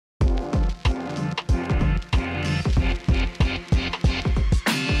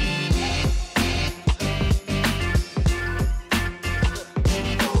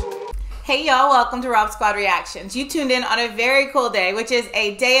Hey y'all, welcome to Rob Squad Reactions. You tuned in on a very cool day, which is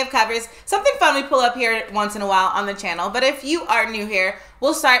a day of covers. Something fun we pull up here once in a while on the channel. But if you are new here,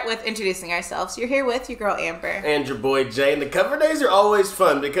 we'll start with introducing ourselves. You're here with your girl Amber. And your boy Jay. And the cover days are always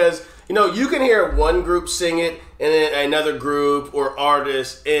fun because, you know, you can hear one group sing it and then another group or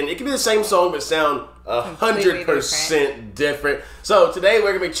artist, and it can be the same song but sound 100% different. So today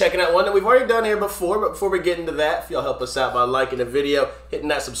we're going to be checking out one that we've already done here before, but before we get into that, if y'all help us out by liking the video, hitting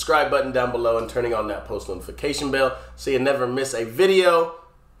that subscribe button down below, and turning on that post notification bell so you never miss a video.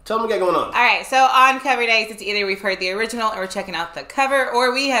 Tell them what we got going on. Alright, so on cover days, it's either we've heard the original and we're checking out the cover,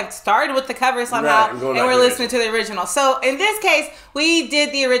 or we have started with the cover somehow and we're listening to the original. So in this case, we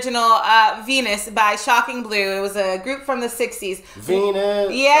did the original Venus by Shocking Blue. It was a group from the 60s.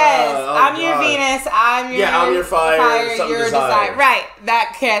 Venus? Yes, I'm your Venus, I'm your fire, your desire. Right,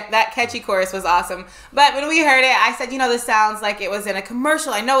 that catchy chorus was awesome. But when we heard it, I said, you know, this sounds like it was in a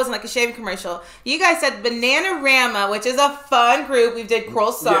commercial. I know it was in like a shaving commercial. You guys said Bananarama, which is a fun group. We did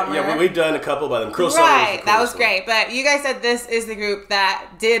Cruel Summer. Yeah, we've done a couple by them. Right, that was great. But you guys said this is the group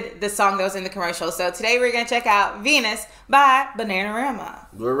that did the song that was in the commercial. So today we're going to check out Venus by Bananarama.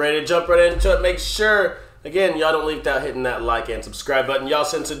 We're ready to jump right into it. Make sure, again, y'all don't leave without hitting that like and subscribe button. Y'all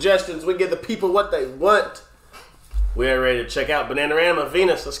send suggestions. We give the people what they want. We are ready to check out Bananarama,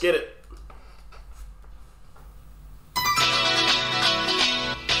 Venus. Let's get it.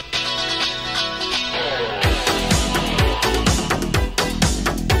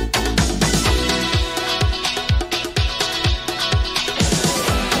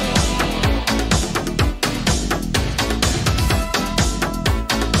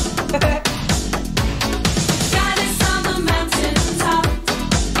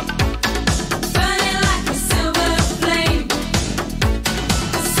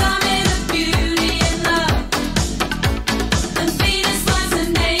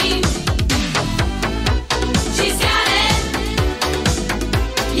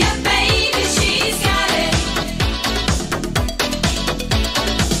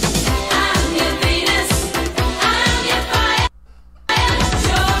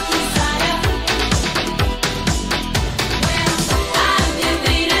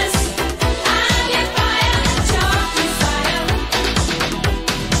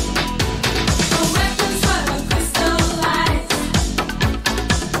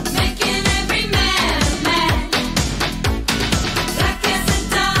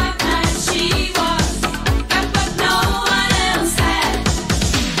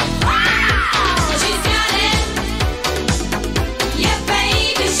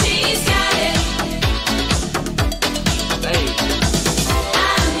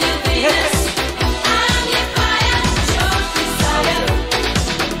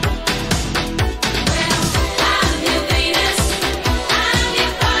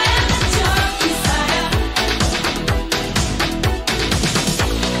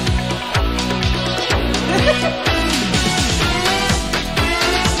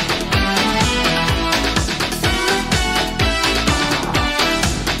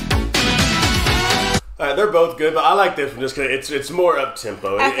 They're both good, but I like this one just because it's more up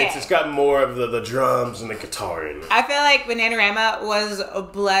tempo. Okay. It's got more of the drums and the guitar in it. I feel like Bananarama was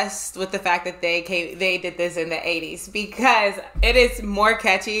blessed with the fact that they did this in the 80s, because it is more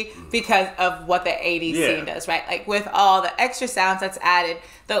catchy because of what the 80s scene does, right? Like with all the extra sounds that's added,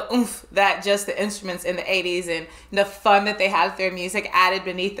 the oomph that just the instruments in the 80s and the fun that they had with their music added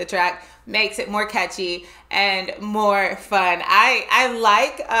beneath the track makes it more catchy and more fun. I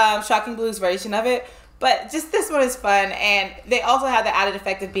like Shocking Blue's version of it, but just this one is fun, and they also have the added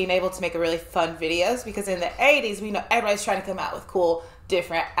effect of being able to make a really fun videos, because in the 80s, we know everybody's trying to come out with cool,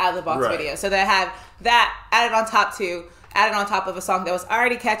 different, out-of-the-box videos. So they have that added on top of a song that was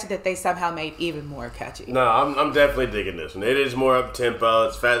already catchy that they somehow made even more catchy. No, I'm definitely digging this one. It is more up-tempo,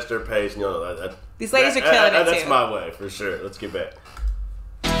 it's faster paced, you know. These ladies are killing it, too. That's my way, for sure. Let's get back.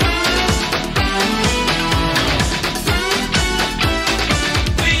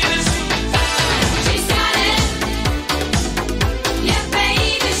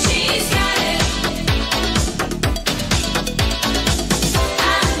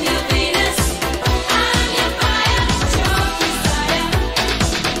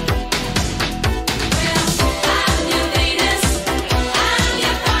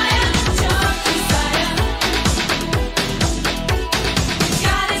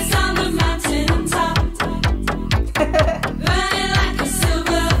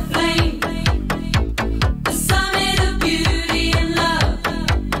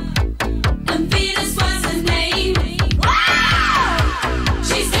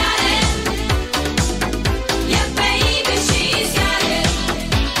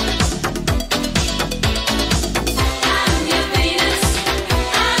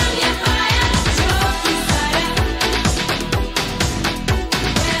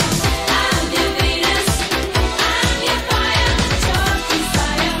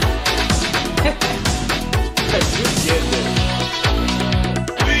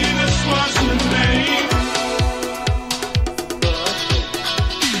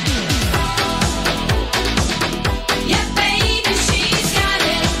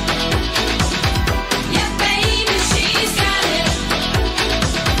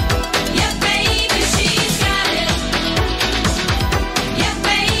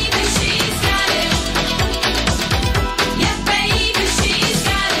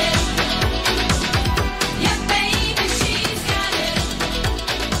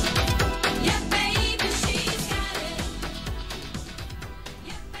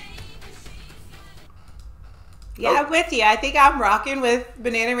 Yeah, I'm with you. I think I'm rocking with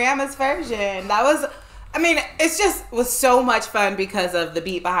Bananarama's version. That was, I mean, it's just was so much fun because of the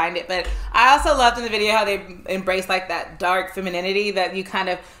beat behind it. But I also loved in the video how they embraced like that dark femininity that you kind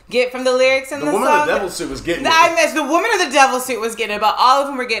of get from the lyrics in the song. The woman in the devil suit was getting it. I missed the woman in the devil suit was getting it, but all of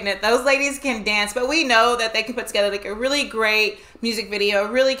them were getting it. Those ladies can dance, but we know that they can put together like a really great music video,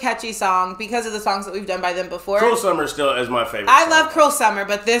 a really catchy song because of the songs that we've done by them before. Cruel Summer still is my favorite. I love Cruel Summer,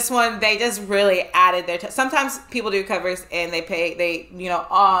 but this one they just really added their. Sometimes people do covers and they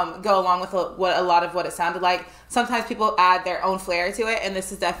go along with what a lot of what it sounded like. Sometimes people add their own flair to it, and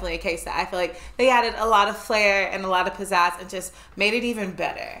this is definitely a case that I feel like they added a lot of flair and a lot of pizzazz and just made it even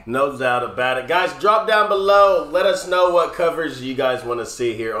better. No doubt about it. Guys, drop down below. Let us know what covers you guys want to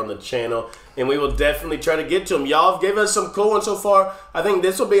see here on the channel, and we will definitely try to get to them. Y'all have given us some cool ones so far. I think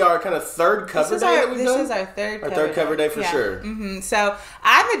this will be our kind of third cover day that we've done. This is our third cover day for sure. So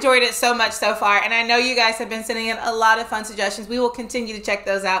I've enjoyed it so much so far, and I know you guys have been sending in a lot of fun suggestions. We will continue to check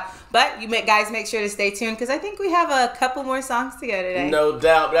those out, but you guys make sure to stay tuned because I think we have a couple more songs to go today. No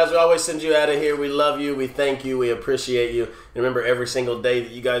doubt. But as we always send you out of here, we love you, we thank you, we appreciate you. And remember, every single day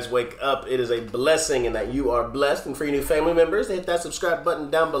that you guys wake up, it is a blessing and that you are blessed. And for your new family members, hit that subscribe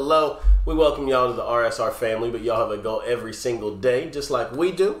button down below. We welcome y'all to the RSR family, but y'all have a goal every single day, just like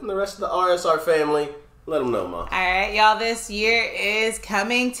we do. And the rest of the RSR family, let them know, Mom. All right, y'all, this year is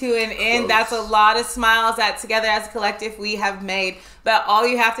coming to an end. That's a lot of smiles that together as a collective we have made. But all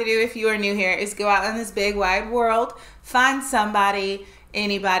you have to do if you are new here is go out in this big wide world, find somebody,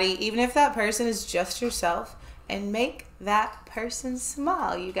 anybody, even if that person is just yourself, and make that person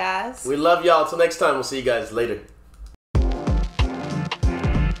smile, you guys. We love y'all. Till next time, we'll see you guys later.